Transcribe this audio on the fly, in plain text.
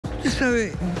Usted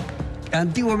sabe,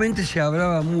 antiguamente se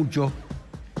hablaba mucho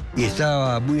y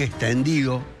estaba muy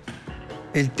extendido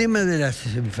el tema de las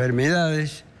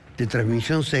enfermedades de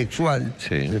transmisión sexual,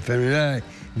 Sí. enfermedades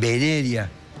venéreas,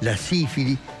 la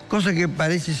sífilis, cosa que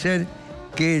parece ser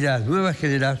que las nuevas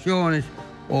generaciones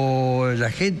o la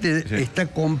gente Sí. está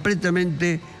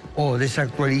completamente o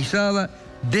desactualizada,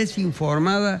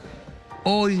 desinformada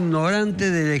o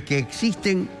ignorante de que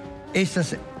existen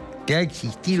esas, que ha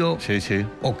existido Sí, sí.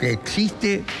 o que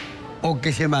existe o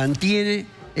que se mantiene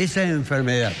esa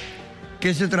enfermedad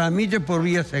que se transmite por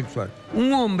vía sexual.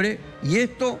 Un hombre, y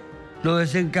esto lo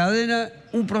desencadena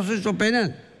un proceso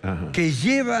penal. Ajá. Que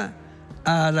lleva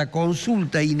a la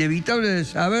consulta inevitable de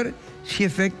saber si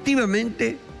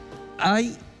efectivamente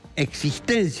hay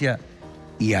existencia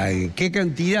y en qué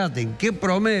cantidad, en qué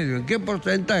promedio, en qué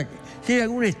porcentaje, si hay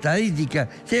alguna estadística,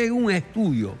 si hay algún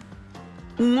estudio.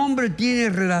 Un hombre tiene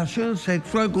relación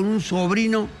sexual con un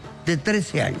sobrino de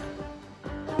 13 años.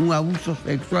 Un abuso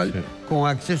sexual, sí, con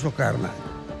acceso carnal.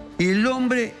 Y el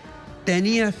hombre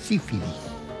tenía sífilis.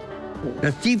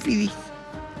 La sífilis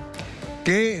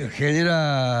que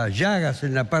genera llagas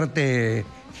en la parte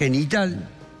genital,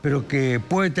 pero que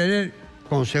puede tener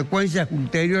consecuencias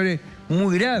ulteriores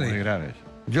muy graves. Muy graves.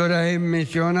 Yo las he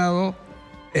mencionado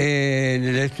en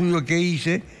el estudio que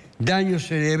hice, daño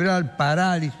cerebral,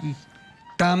 parálisis,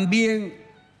 también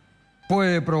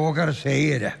puede provocar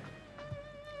ceguera.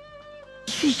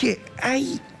 Sí, que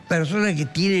hay personas que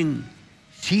tienen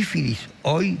sífilis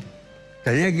hoy,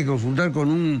 tendría que consultar con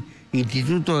un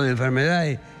instituto de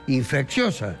enfermedades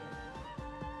infecciosas.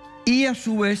 Y a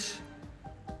su vez,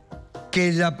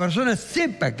 que la persona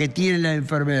sepa que tiene la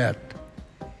enfermedad.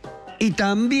 Y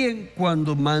también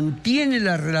cuando mantiene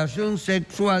la relación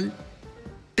sexual,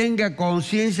 tenga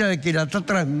conciencia de que la está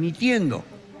transmitiendo,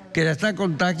 que la está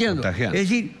contagiando. Es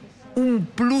decir, un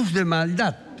plus de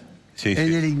maldad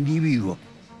en el individuo.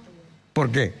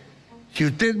 ¿Por qué? Si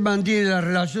usted mantiene la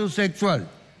relación sexual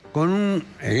con un,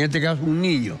 en este caso un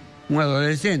niño, un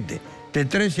adolescente de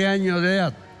 13 años de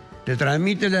edad, te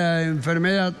transmite la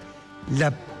enfermedad,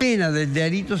 la pena del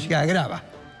delito se agrava.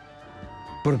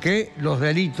 Porque los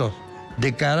delitos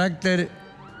de carácter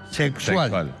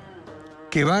sexual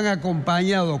que van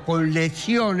acompañados con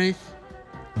lesiones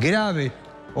graves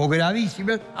o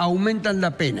gravísimas aumentan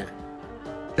la pena.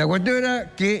 La cuestión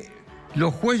era que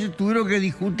los jueces tuvieron que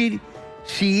discutir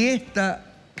si esta,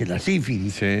 que la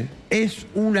sífilis, sí, es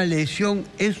una lesión,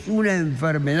 es una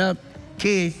enfermedad,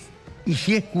 ¿qué es? Y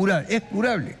si es curable. Es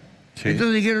curable. Sí.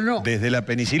 Entonces dijeron no. Desde la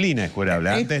penicilina es curable.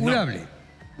 Antes es curable.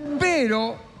 No.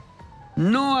 Pero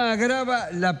no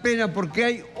agrava la pena porque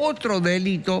hay otro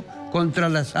delito contra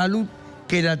la salud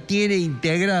que la tiene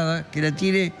integrada, que la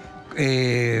tiene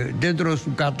dentro de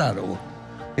su catálogo.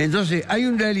 Entonces hay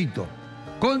un delito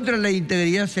contra la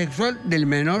integridad sexual del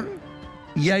menor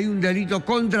y hay un delito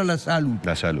contra la salud.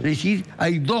 La salud. Es decir,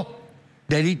 hay dos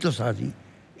delitos así.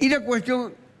 Y la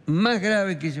cuestión más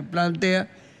grave que se plantea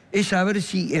es saber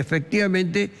si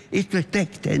efectivamente esto está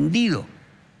extendido.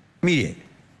 Mire,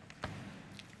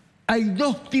 hay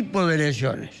dos tipos de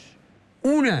lesiones.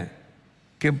 Una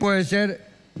que puede ser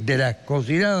de las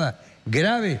consideradas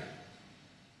graves,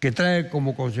 que trae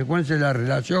como consecuencia la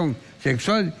relación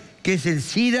sexual, que es el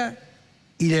SIDA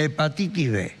y la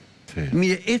hepatitis B. Sí.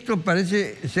 Mire, esto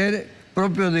parece ser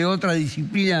propio de otra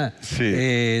disciplina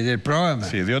del programa.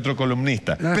 Sí, de otro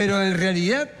columnista. Pero en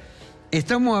realidad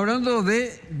estamos hablando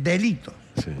de delitos.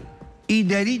 Sí. Y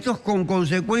delitos con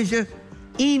consecuencias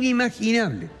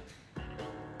inimaginables.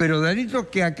 Pero delitos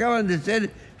que acaban de ser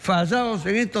fallados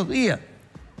en estos días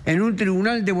en un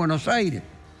tribunal de Buenos Aires,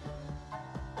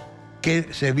 que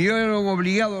se vieron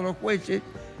obligados los jueces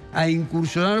a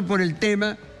incursionar por el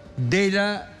tema de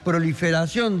la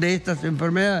proliferación de estas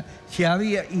enfermedades.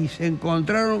 Y se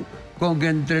encontraron con que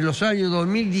entre los años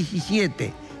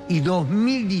 2017 y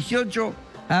 2018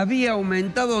 había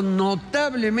aumentado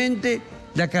notablemente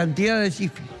la cantidad de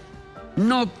sífilis.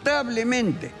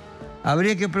 Notablemente.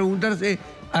 Habría que preguntarse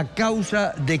a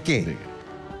causa de qué.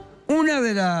 Una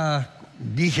de las,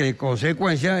 dije,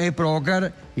 consecuencias es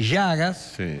provocar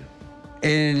llagas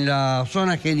en la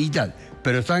zona genital.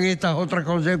 Pero están estas otras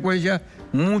consecuencias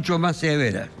mucho más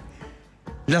severas.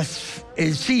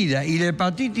 El SIDA y la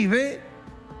hepatitis B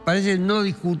parecen no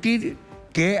discutir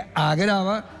que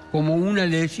agrava como una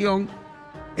lesión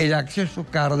el acceso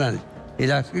carnal,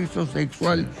 el acceso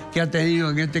sexual que ha tenido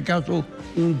en este caso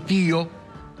un tío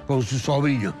con su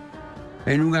sobrino,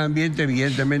 en un ambiente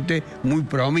evidentemente muy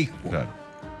promiscuo. Claro.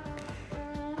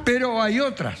 Pero hay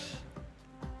otras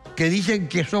que dicen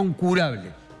que son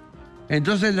curables.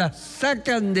 Entonces las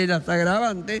sacan de las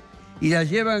agravantes y las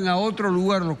llevan a otro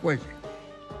lugar los jueces.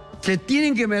 se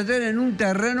tienen que meter en un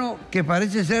terreno que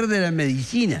parece ser de la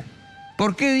medicina.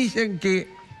 ¿Por qué dicen que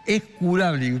es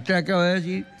curable? Y usted acaba de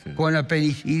decir, sí, con la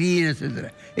penicilina,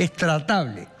 etc. Es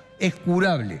tratable, es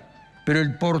curable, pero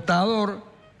el portador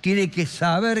tiene que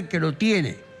saber que lo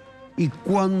tiene. Y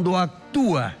cuando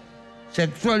actúa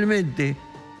sexualmente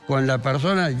con la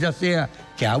persona, ya sea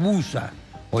que abusa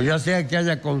o ya sea que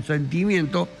haya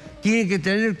consentimiento, tiene que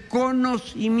tener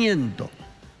conocimiento.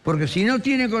 Porque si no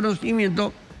tiene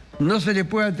conocimiento, no se le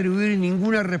puede atribuir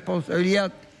ninguna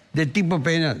responsabilidad de tipo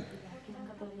penal.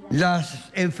 Las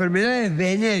enfermedades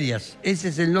venéreas, ese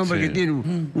es el nombre, sí, que tiene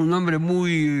un nombre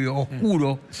muy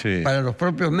oscuro, sí, para los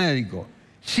propios médicos.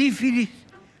 Sífilis,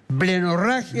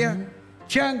 blenorragia,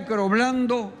 chancro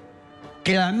blando,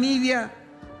 clamidia,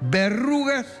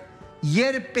 verrugas y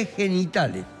herpes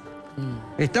genitales.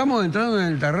 Estamos entrando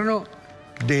en el terreno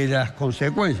de las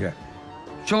consecuencias.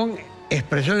 Son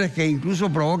expresiones que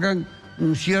incluso provocan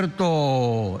un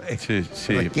cierto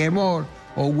resquemor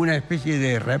o una especie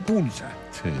de repulsa,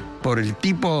 sí, por el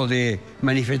tipo de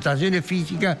manifestaciones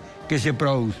físicas que se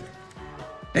producen.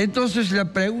 Entonces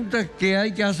la pregunta que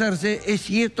hay que hacerse es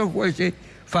si estos jueces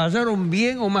fallaron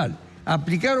bien o mal.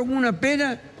 Aplicaron una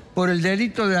pena por el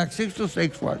delito de acceso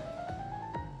sexual,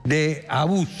 de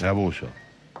abuso. Abuso.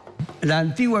 La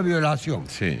antigua violación,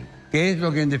 sí, que es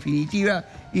lo que en definitiva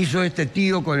hizo este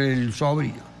tío con el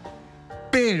sobrino.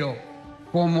 Pero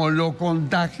como lo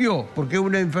contagió, porque es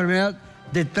una enfermedad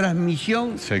de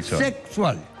transmisión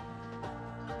sexual,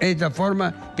 es la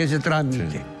forma que se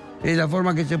transmite, sí, es la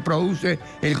forma que se produce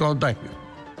el contagio.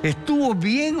 ¿Estuvo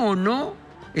bien o no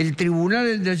el tribunal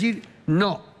en decir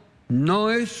no,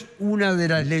 no es una de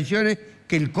las lesiones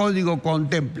que el código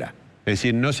contempla? Es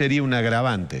decir, no sería un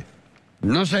agravante.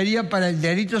 No sería para el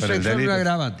delito sexual un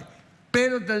agravante,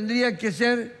 pero tendría que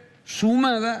ser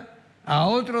sumada a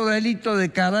otro delito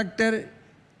de carácter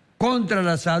contra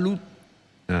la salud,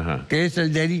 ajá, que es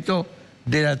el delito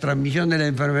de la transmisión de la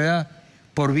enfermedad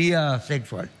por vía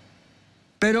sexual.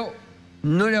 Pero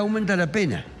no le aumenta la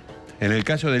pena. En el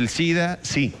caso del SIDA,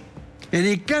 sí. En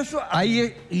el caso,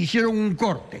 ahí hicieron un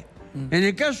corte. En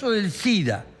el caso del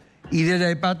SIDA y de la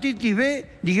hepatitis B,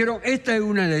 dijeron, esta es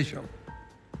una lesión.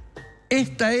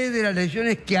 Esta es de las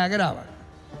lesiones que agravan.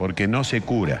 Porque no se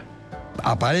cura.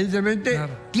 Aparentemente,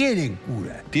 claro, tienen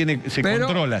cura.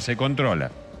 Se controla.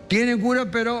 Tienen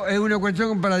cura, pero es una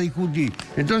cuestión para discutir.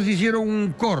 Entonces hicieron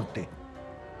un corte.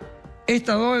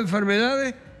 Estas dos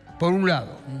enfermedades, por un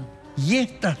lado. Y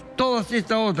todas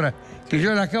estas otras, que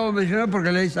yo las acabo de mencionar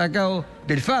porque las he sacado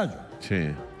del fallo,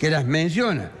 sí, que las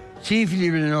menciona. Sífilis,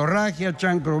 blenorragia,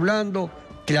 chancro blando,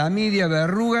 clamidia,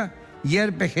 verruga y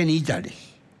herpes genitales.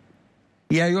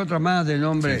 Y hay otra más del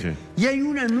nombre. Sí, sí. Y hay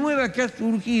una nueva que ha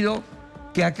surgido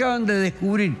que acaban de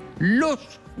descubrir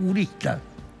los juristas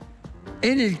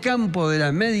en el campo de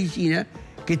la medicina,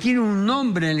 que tiene un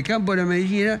nombre en el campo de la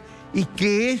medicina y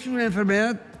que es una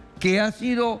enfermedad que ha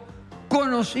sido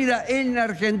conocida en la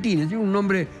Argentina. Tiene un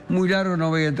nombre muy largo, no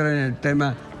voy a entrar en el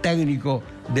tema técnico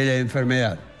de la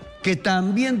enfermedad, que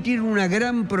también tiene una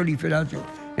gran proliferación.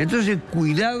 Entonces,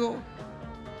 cuidado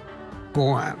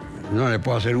con... No le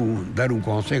puedo dar un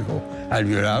consejo al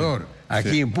violador, aquí,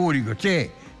 sí, en público.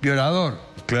 Che, violador,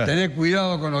 claro, tenés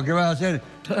cuidado con lo que vas a hacer.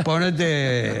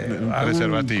 Ponete... un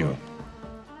preservativo.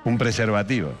 Un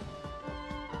preservativo.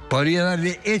 Podría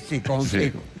darle ese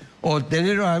consejo. Sí. O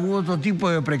tener algún otro tipo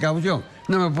de precaución.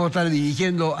 No me puedo estar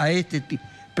dirigiendo a este tipo.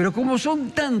 Pero como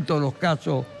son tantos los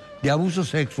casos de abuso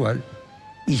sexual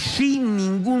y sin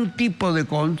ningún tipo de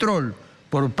control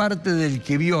por parte del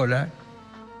que viola,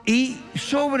 y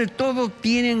sobre todo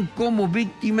tienen como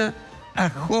víctima a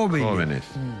jóvenes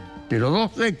de los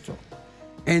dos sexos,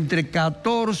 entre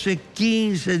 14,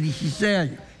 15, 16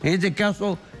 años, en este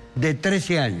caso de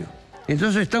 13 años.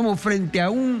 Entonces estamos frente a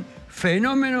un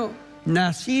fenómeno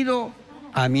nacido,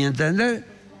 a mi entender,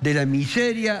 de la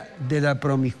miseria, de la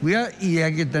promiscuidad, y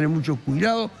hay que tener mucho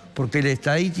cuidado porque la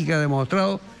estadística ha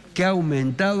demostrado que ha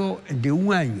aumentado de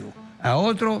un año a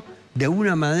otro de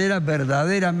una manera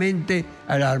verdaderamente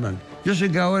alarmante. Yo sé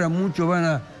que ahora muchos van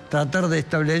a tratar de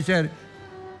establecer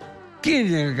quién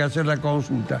tiene que hacer la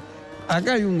consulta.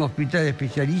 Acá hay un hospital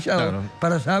especializado, claro,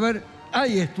 para saber,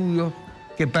 hay estudios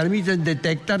que permiten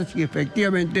detectar si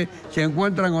efectivamente se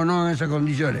encuentran o no en esas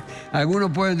condiciones.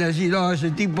 Algunos pueden decir, no,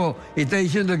 ese tipo está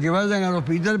diciendo que vayan al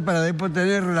hospital para después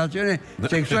tener relaciones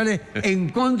sexuales en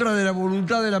contra de la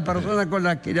voluntad de la persona con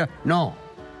la que... No,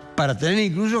 para tener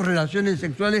incluso relaciones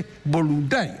sexuales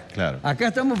voluntarias. Claro. Acá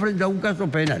estamos frente a un caso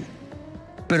penal,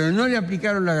 pero no le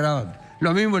aplicaron la agravante.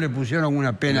 Lo mismo le pusieron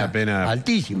una pena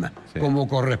altísima, sí, como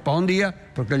correspondía,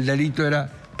 porque el delito era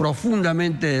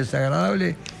profundamente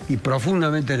desagradable y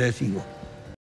profundamente lesivo.